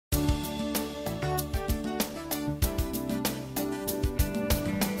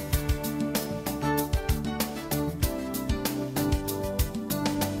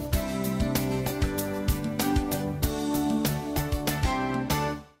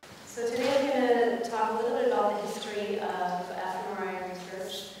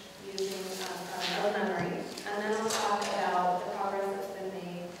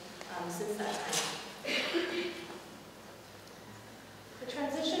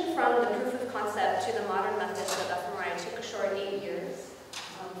from the proof of concept to the modern methods of fMRI took a short 8 years,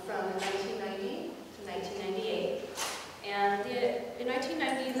 from 1990 to 1998. And in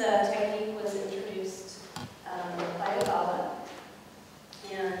 1990, the technique was introduced by Lobe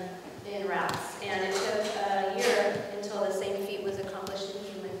and in rats, and it took a year until the same feat was accomplished in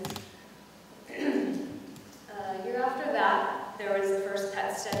humans. A year after that, there was the first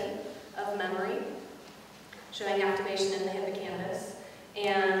PET study of memory, showing activation in the hippocampus.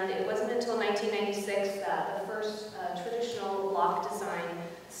 And it wasn't until 1996 that the first traditional block design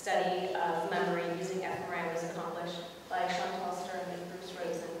study of memory using fMRI was accomplished by Chantal Stern and Bruce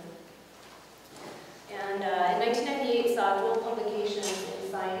Rosen. And in 1998 saw dual publications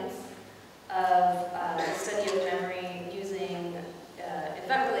in Science of the study of memory using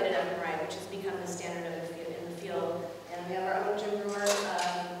event-related fMRI, which has become the standard in the field. And we have our own Jim Brewer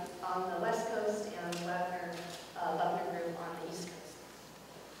on the West Coast and Buckner group on the East Coast.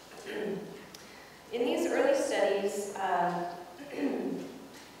 In these early studies,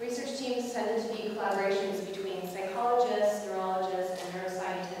 research teams tended to be collaborations between psychologists, neurologists, and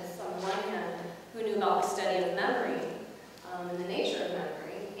neuroscientists on the one hand, who knew about the study of memory and the nature of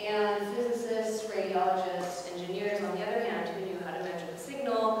memory, and physicists, radiologists, engineers on the other hand, who knew how to measure the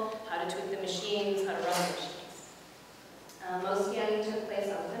signal, how to tweak the machines, how to run the machines. Most scanning took place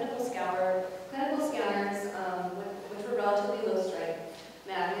on clinical scanners, which were relatively low strength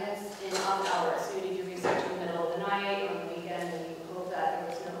magnets in off hours. So you did your research in the middle of the night or on the weekend, and you hope that there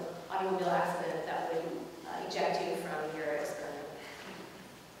was no automobile accident that would eject you from your experiment.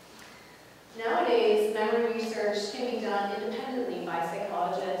 Nowadays, memory research can be done independently by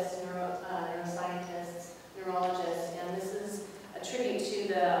psychologists, neuroscientists, neurologists, and this is a tribute to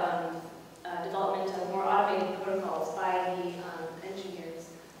the development of more automated protocols by the engineers,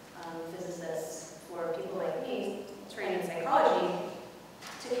 physicists, for people like me, trained in psychology,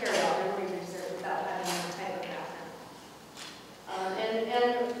 to carry out memory research without having any type of background.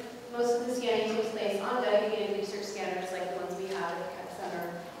 And most of the scanning takes place on dedicated research scanners like the ones we have at the Keck Center,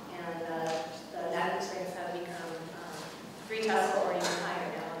 and the magnet strengths have become 3 Tesla or even higher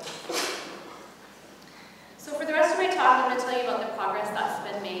now. So for the rest of my talk, I'm going to tell you about the progress that's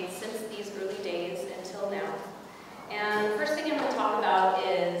been made since these early days until now. And the first thing I'm going to talk about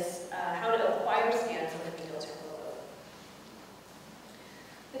is how to acquire scans of the medial temporal lobe.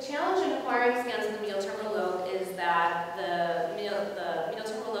 The challenge in acquiring scans of the medial temporal lobe is that the medial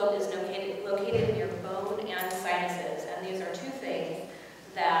temporal lobe is located near bone and sinuses, and these are 2 things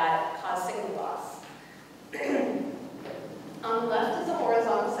that cause signal loss. On the left is a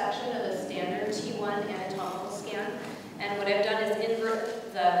horizontal section of a standard T1 anatomical scan, and what I've done is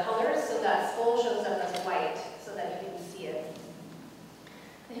invert the colors so that skull shows up as white so that you can see it.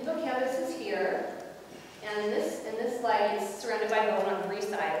 The hippocampus is here, and in this slide it's surrounded by bone on 3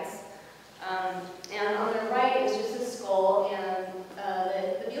 sides. And on the right is just a skull, and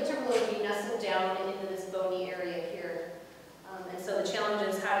the medial temporal lobe would be nestled down into this bony area here. And so the challenge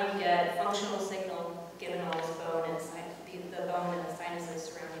is how do you get functional signal given all this bone and the bone and the sinuses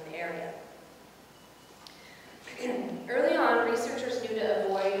surrounding the area. Early on, researchers knew to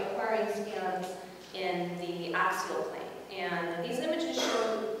avoid acquiring scans in the axial plane. And these images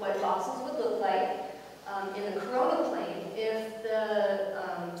show what voxels would look like in the coronal plane if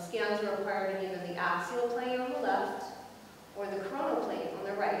the scans were acquired in either the axial plane on the left or the coronal plane on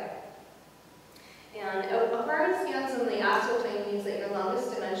the right. And acquiring scans in the axial plane means that your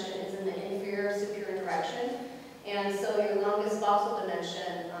longest dimension is in the inferior superior direction, and so your longest voxel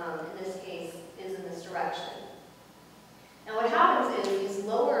dimension, in this case, is in this direction. Now what happens is these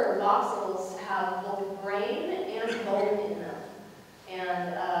lower voxels have both brain and bone in them,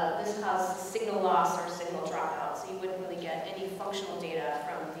 and this causes signal loss or signal dropout, so you wouldn't really get any functional data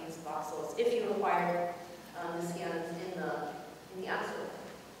from these voxels if you acquired the scans in the axial plane.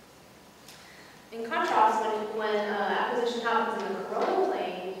 In contrast, when acquisition happens in the coronal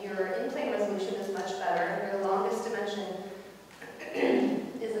plane, your in-plane resolution is much better. Your longest dimension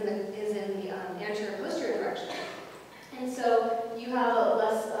is in the anterior posterior direction. And so you have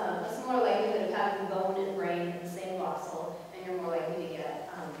a smaller likelihood of having bone and brain in the same voxel, and you're more likely to get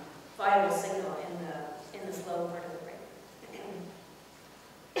viable signal in this low part of the brain.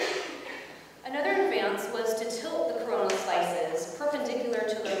 Another advance was to tilt the coronal slices perpendicular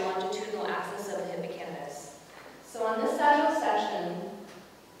to the longitudinal axis of the hippocampus. So on this sagittal section,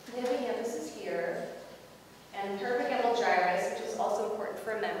 the hippocampus is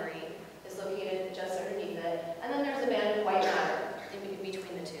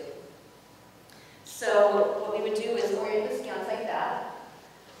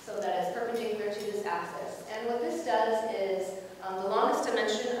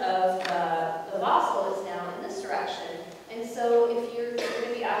direction. And so if you're going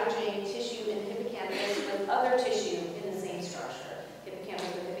to be averaging tissue in the hippocampus with other tissue in the same structure, hippocampus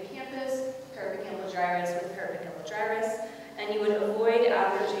with hippocampus, parahippocampal gyrus with parahippocampal gyrus, and you would avoid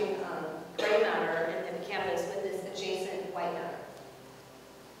averaging gray matter in the hippocampus with this adjacent white matter.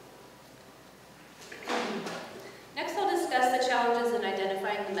 Next, I'll discuss the challenges in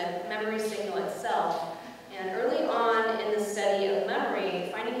identifying the memory signal itself. And early on in the study of memory,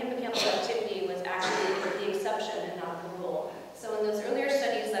 finding hippocampal activity was actually the exception and not the rule. So in those earlier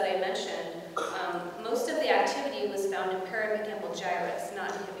studies that I mentioned, most of the activity was found in parahippocampal gyrus,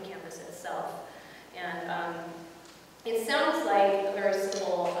 not in the hippocampus itself. And it sounds like a very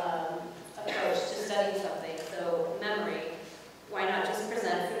simple approach to studying something. So memory, why not just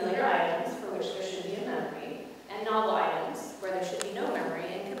present familiar items for which there should be a memory, and novel items where there should be no memory,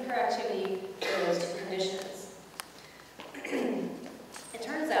 and compare activity for those two conditions. It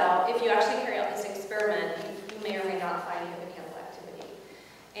turns out, if you actually carry out this experiment, you may or may not find hippocampal activity.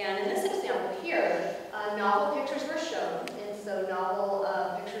 And in this example here, novel pictures were shown, and so novel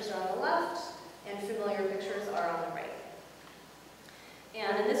pictures are on the left, and familiar pictures are on the right.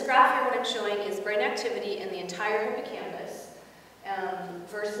 And in this graph here, what I'm showing is brain activity in the entire hippocampus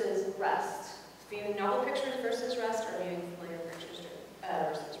versus rest. Viewing novel pictures versus rest, or viewing familiar pictures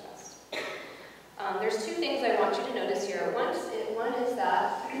versus rest. There's two things I want you to notice here. One is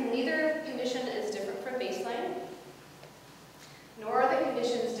that neither condition is different from baseline, nor are the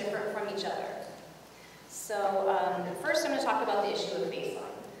conditions different from each other. So first I'm going to talk about the issue of baseline.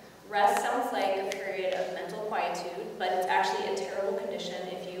 Rest sounds like a period of mental quietude, but it's actually a terrible condition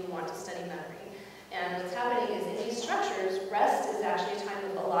if you want to study memory. And what's happening is in these structures, rest is actually a time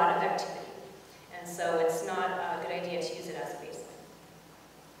of a lot of activity. And so it's not a good idea to use it as a baseline.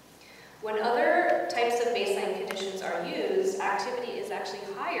 When other types of baseline conditions are used, activity is actually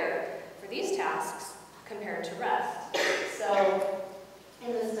higher for these tasks compared to rest. So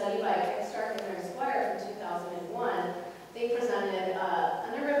in the study by Kickstarter and Squire from 2001, they presented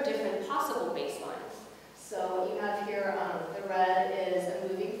a number of different possible baselines. So what you have here, the red is a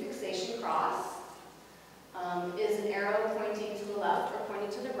moving fixation cross, is an arrow pointing to the left or pointing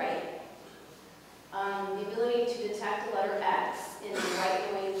to the right. The ability to detect the letter X in the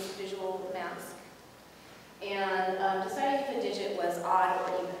white noise visual mask, and deciding if a digit was odd or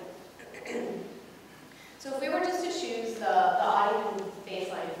even. So if we were just to choose the odd even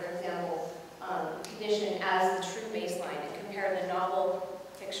baseline, for example, condition as the true baseline and compare the novel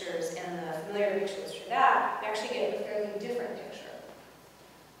pictures and the familiar pictures for that, we actually get a fairly different picture.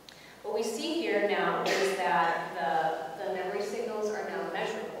 What we see here now is that the memory signals are now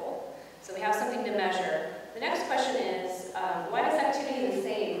measurable. So we have something to measure. The next question is, why is activity the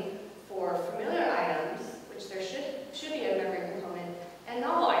same for familiar items, which there should be a memory component, and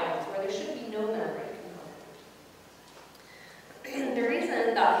novel items, where there should be no memory component? The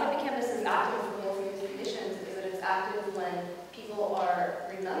reason the hippocampus is active for both of these conditions is that it's active when people are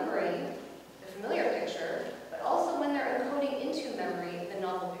remembering the familiar picture, but also when they're encoding into memory the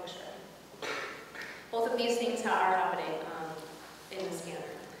novel picture. Both of these things are happening in the scanner.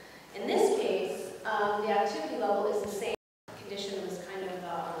 In this case, the activity level is the same. The condition was kind of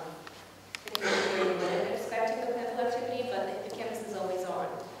the condition where you wouldn't expect hippocampal activity, but the hippocampus is always on.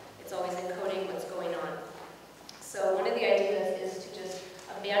 It's always encoding what's going on. So one of the ideas is to just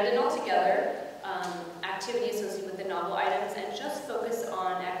abandon altogether activity associated with the novel items and just focus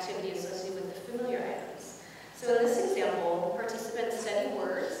on activity associated with the familiar items. So in this example, participants study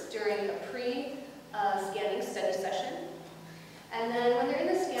words during a pre-scanning study session. And then when they're in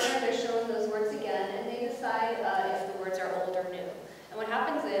the scanner, they're shown those words again, and they decide if the words are old or new. And what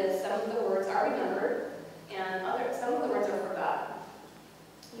happens is some of the words are remembered, and some of the words are forgotten.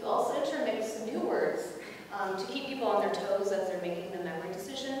 You also intermix new words to keep people on their toes as they're making the memory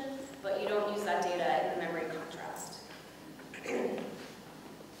decision, but you don't use that data in the memory contrast.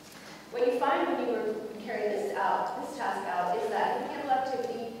 What you find when you carry this task out, is that hippocampal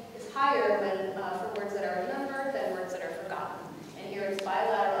activity is higher when for words that are remembered than words that are forgotten. And here it's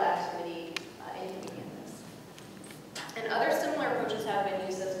bilateral activity in hippocampus. And other similar approaches have been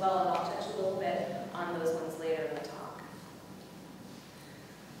used as well, and I'll touch a little bit on those ones later in the talk.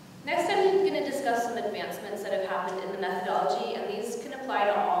 Next, I'm going to discuss some advancements that have happened in the methodology, and these can apply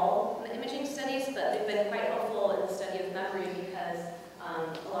to all imaging studies, but they've been quite helpful in the study of memory because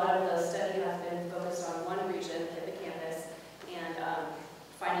a lot of the study has been focused on one region, the hippocampus, and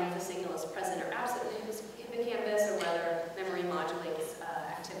finding if the signal is present or absent in the hippocampus, or whether memory modulates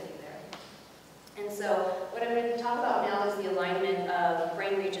activity there. And so what I'm going to talk about now is the alignment of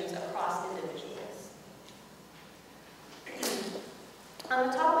brain regions across individuals. On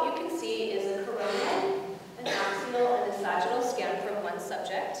the top, what you can see is a coronal, an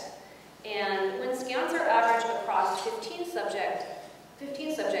subject. And when scans are averaged across 15 subjects,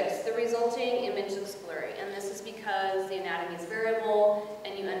 the resulting image looks blurry. And this is because the anatomy is variable,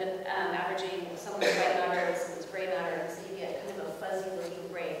 and you end up averaging someone's white matter and someone's gray matter, and so you get kind of a fuzzy-looking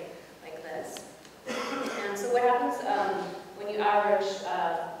brain like this. And so what happens when you average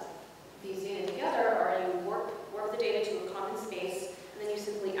these data together are you warp the data to a common space, and then you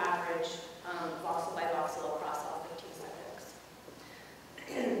simply average voxel by voxel across all 15 subjects.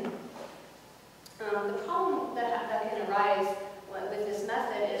 The problem that can arise with this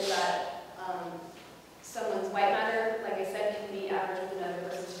method is that someone's white matter, like I said, can be averaged with another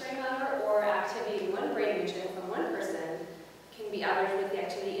person's gray matter, or activity in one brain region from one person can be averaged with the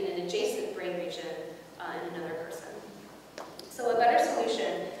activity in an adjacent brain region in another person. So a better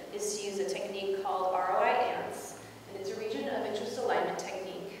solution is to use a technique called ROI-ANS, and it's a region of interest alignment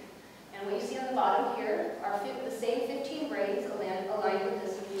technique. And what you see on the bottom here are the same 15 brains aligned with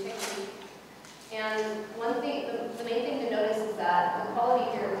this new technique. And the main thing to notice is that the quality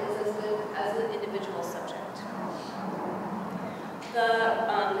here is as good as the individual subject.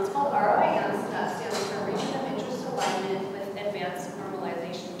 It's called ROI-ANS, and that stands for Region of Interest Alignment with Advanced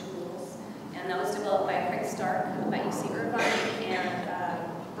Normalization Tools. And that was developed by Craig Stark by UC Irvine and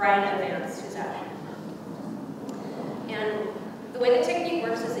Brian Evans, who's at home. And the way the technique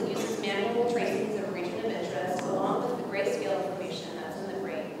works is it uses manual tracings of region of interest along with the grayscale information that's in the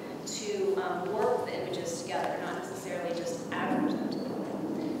brain to warp the images together, not necessarily just average them together.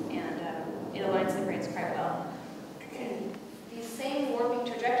 And it aligns the brains quite well. These same warping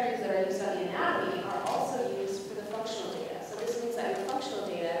trajectories that are used on the anatomy are also used for the functional data. So this means that your functional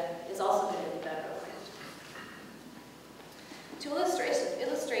data is also going to be better aligned. To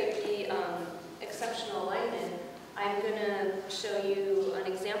illustrate the exceptional alignment, I'm going to show you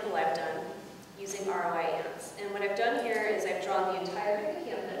an example I've done using ROI-ANS. And what I've done here is I've drawn the entire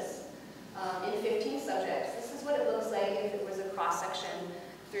hippocampus in 15 subjects. This is what it looks like if it was a cross-section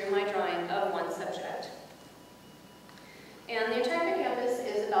through my drawing of one subject. And the entire hippocampus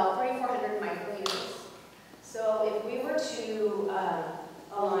is about 3,400 micrometers. So if we were to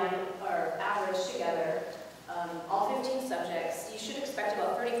align or average together all 15 subjects, you should expect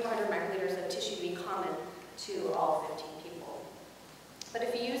about 3,400 microliters of tissue to be common to all 15 people. But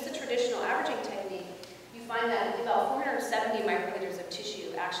if you use the traditional averaging technique, you find that about 470 microliters of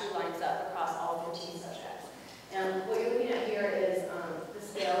tissue actually lines up across all 15 subjects. And what you're looking at here is the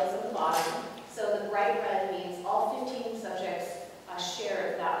scales at the bottom. So the bright red means all 15 subjects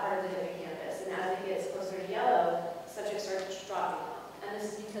share that part of the hippocampus. And as it gets closer to yellow, subjects start dropping off. And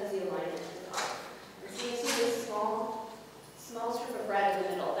this is because the alignment is off. And so you see this small strip of red in the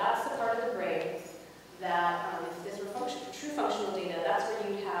middle. That's the part of the brain that, if this were true functional data, that's where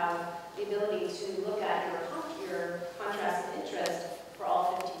you'd have the ability to look at your contrast of interest for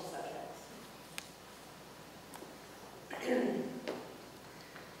all 15 subjects.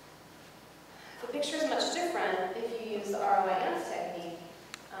 The picture is much different if you use the ROI-ANS technique.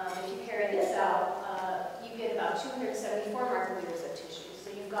 If you carry this out, you get about 274 microliters of tissue. So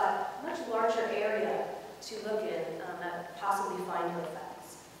you've got a much larger area to look in that possibly find your effects.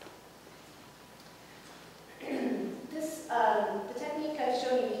 The technique I've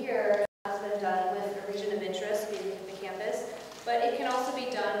shown you here has been done with a region of interest, being the hippocampus, but it can also be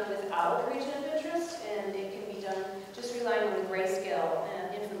done without a region of interest, and it can be done just relying on the grayscale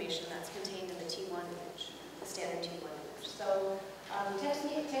information that's contained in the T1 image, the standard T1 image. So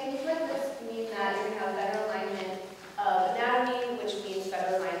techniques like this mean that you're going to have better alignment of anatomy, which means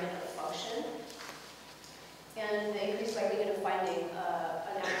better alignment of function, and the increased likelihood of finding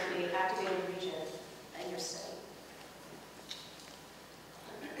an activated region in your study.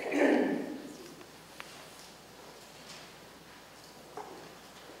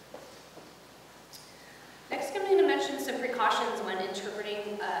 Next, I'm going to mention some precautions when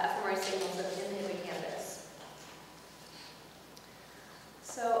interpreting fMRI signals in the hippocampus.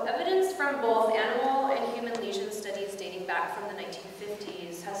 So, evidence from both animal and human lesion studies dating back from the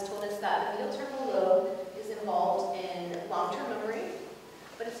 1950s has told us that the medial temporal lobe is involved in long-term memory,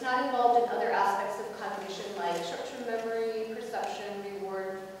 but it's not involved in other aspects of cognition like short-term memory, perception,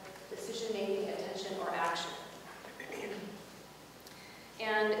 reward, decision-making, attention, or action.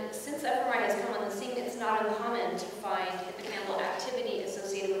 And since fMRI has come on the scene, it's not uncommon to find hippocampal activity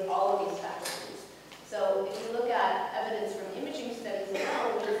associated with all of these faculties. So if you look at evidence from imaging studies as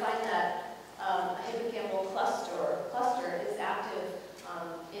well, you'll find that a hippocampal cluster is active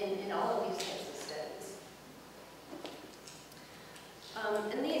in all of these types of studies.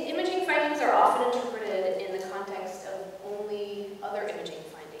 And the imaging findings are often interpreted in the context of only other imaging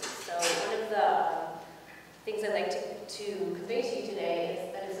findings. So one of the things I'd like to convey to you today is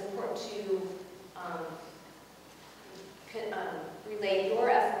important to relate your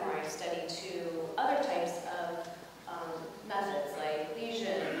fMRI study to other types of methods like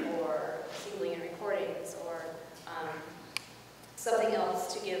lesion or sequencing and recordings or something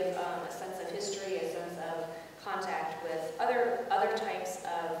else to give a sense of history, a sense of contact with other types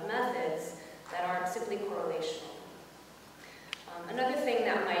of methods that aren't simply correlational. Another thing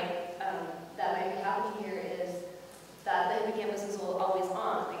that might be happening here is that the hippocampus is always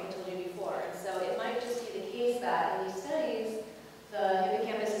on, like I told you before. And so it might just be the case that in these studies, the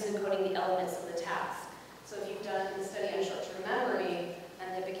hippocampus is encoding the elements of the task. So if you've done the study on short-term memory and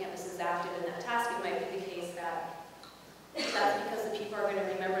the hippocampus is active in that task, it might be the case that that's because the people are going to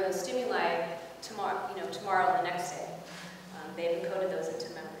remember those stimuli tomorrow or the next day. They've encoded those into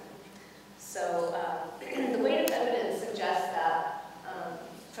memory. So the weight of evidence suggests that,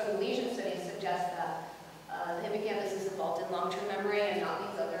 from the lesion studies, suggests that the hippocampus is involved in long-term memory and not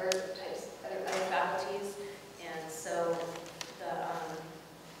these other faculties. And so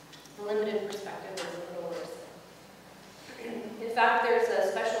the limited perspective is a little worse. In fact, there's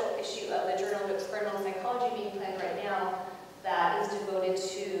a special issue of the Journal of Experimental Psychology being planned right now that is devoted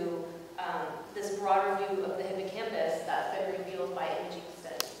to this broader view of the hippocampus that's been revealed by imaging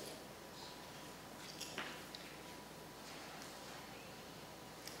studies.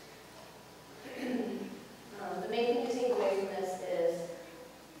 The main thing to take away from this is,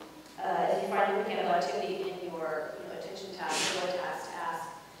 if you find hippocampal activity in your attention task, or task,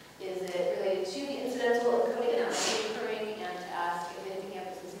 is it related to the incidental encoding and outcome occurring, and to ask if the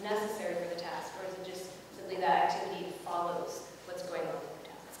hippocampus is necessary for the task, or is it just simply that activity follows what's going on with the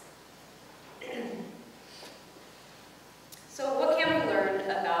task? So what can we learn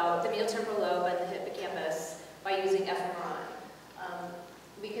about the medial temporal lobe and the hippocampus by using fMRI?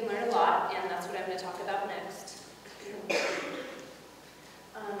 We can learn a lot, and that's what I'm going to talk about next.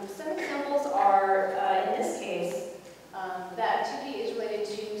 Some examples are, in this case, that activity is related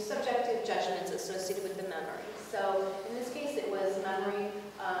to subjective judgments associated with the memory. So in this case, it was memory.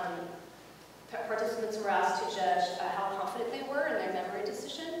 Participants were asked to judge how confident they were in their memory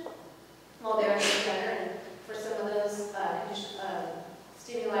decision while they were in the center. And for some of those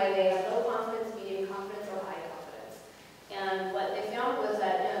stimuli, they had low confidence, medium confidence, or high confidence. And what they found was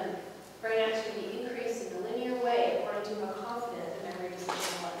that brain activity increased in a linear way according to how confident the memory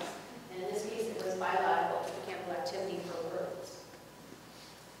decision was. And in this case, it was bilateral hippocampal activity for words.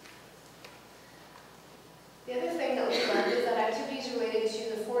 The other thing that we learned is that activity is related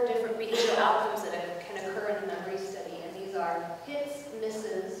to the 4 different behavioral outcomes that can occur in a memory study. And these are hits,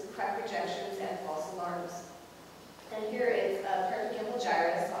 misses, correct projections, and false alarms. And here is pericampal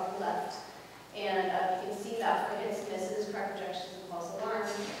gyrus on the left. And you can see that for hits, misses, correct projections, and false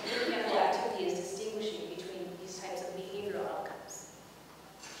alarms, hippocampal activity is distinguishing between these types of behavioral outcomes.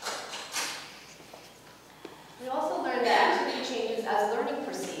 We also learned that activity changes as learning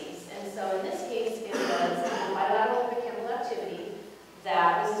proceeds. And so in this case, it was bilateral hippocampal activity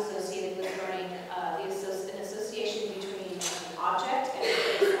that was associated with learning, an association between an object and a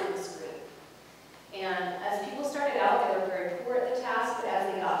face on the screen. And as people started out, they were very poor at the task, but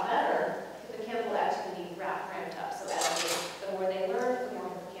as they got better, hippocampal activity ramped up. So the more they learned, the more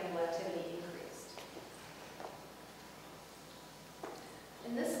hippocampal activity increased.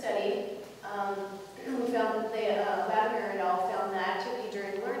 In this study, we found that Lobe et al. Found that activity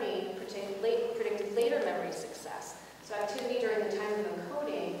during learning predicted later memory success. So activity during the time of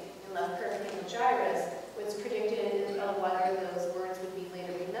encoding in left pericampal gyrus was predicted of whether those words would be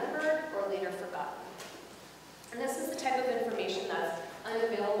later remembered or later forgotten. And this is the type of information that's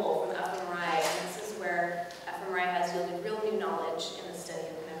unavailable from fMRI, and this is where fMRI has yielded real new knowledge in the study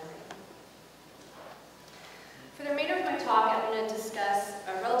of memory. For the remainder of my talk, I'm going to discuss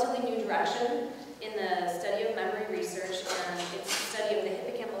a relatively new direction in the study of memory research, and it's the study of the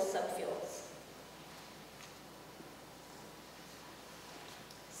hippocampal subfields.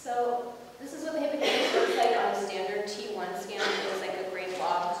 So this is what the hippocampus looks like on a standard T1 scan. It looks like a gray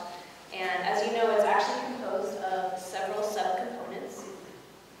blob. And as you know, it's actually composed of several subcomponents.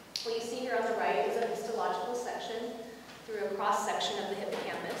 What you see here on the right is a histological section through a cross-section of the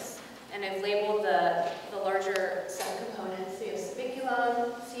hippocampus. And I've labeled the larger subcomponents. So you have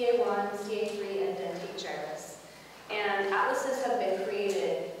spiculum, CA1, CA3, and dentate gyrus. And atlases have been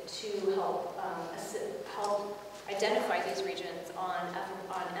created to help identify these regions on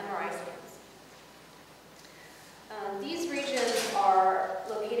MRI scans. These regions are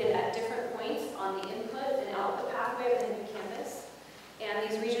located at different points on the input and output pathway of the hippocampus. And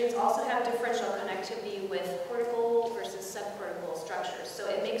these regions also have differential connectivity with cortical versus subcortical structures. So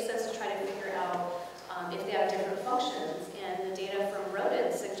it makes sense to try to figure out if they have different functions. And the data from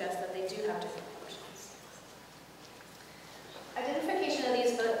rodents suggests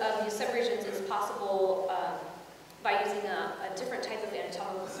possible by using a different type of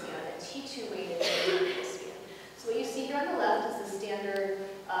anatomical scan, a T2-weighted anatomical scan. So what you see here on the left is the standard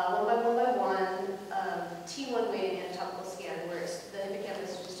 1 by 1 by 1 T1-weighted anatomical scan, where the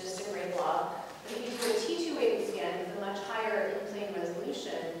hippocampus is just a gray blob. But if you do a T2-weighted scan with a much higher in-plane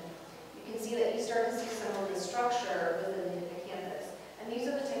resolution, you can see that you start to see some of the structure within the hippocampus. And these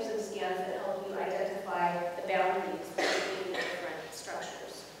are the types of scans that help you identify the boundaries between the different structures.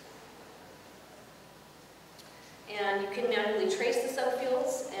 And you can manually trace the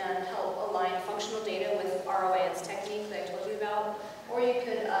subfields and help align functional data with ROAS technique that I told you about. Or you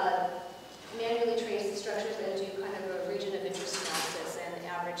could manually trace the structures and do kind of a region of interest analysis and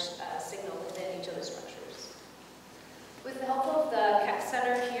average signal within each of the structures. With the help of the Keck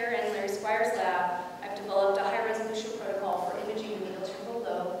Center here and Larry Squire's lab, I've developed a high-resolution protocol for imaging the medial temporal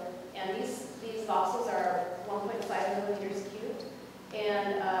lobe. And these voxels are 1.5 millimeters cubed.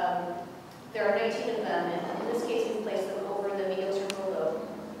 And there are 19 of them, and in this case we place them over the medial temporal lobe.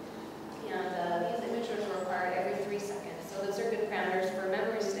 And these images are required every 3 seconds, so those are good parameters for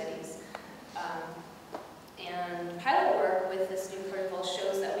memory studies. And pilot work with this new protocol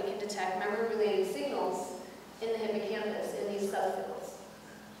shows that we can detect memory-related signals in the hippocampus in these subfields.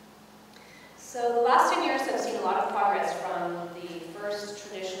 So the last 10 years have seen a lot of progress from the first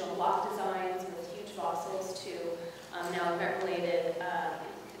traditional block designs with huge voxels to now event-related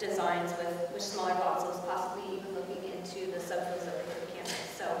designs with smaller voxels, possibly even looking into the subfields of the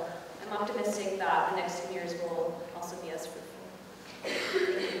hippocampus. So I'm optimistic that the next 10 years will also be as fruitful.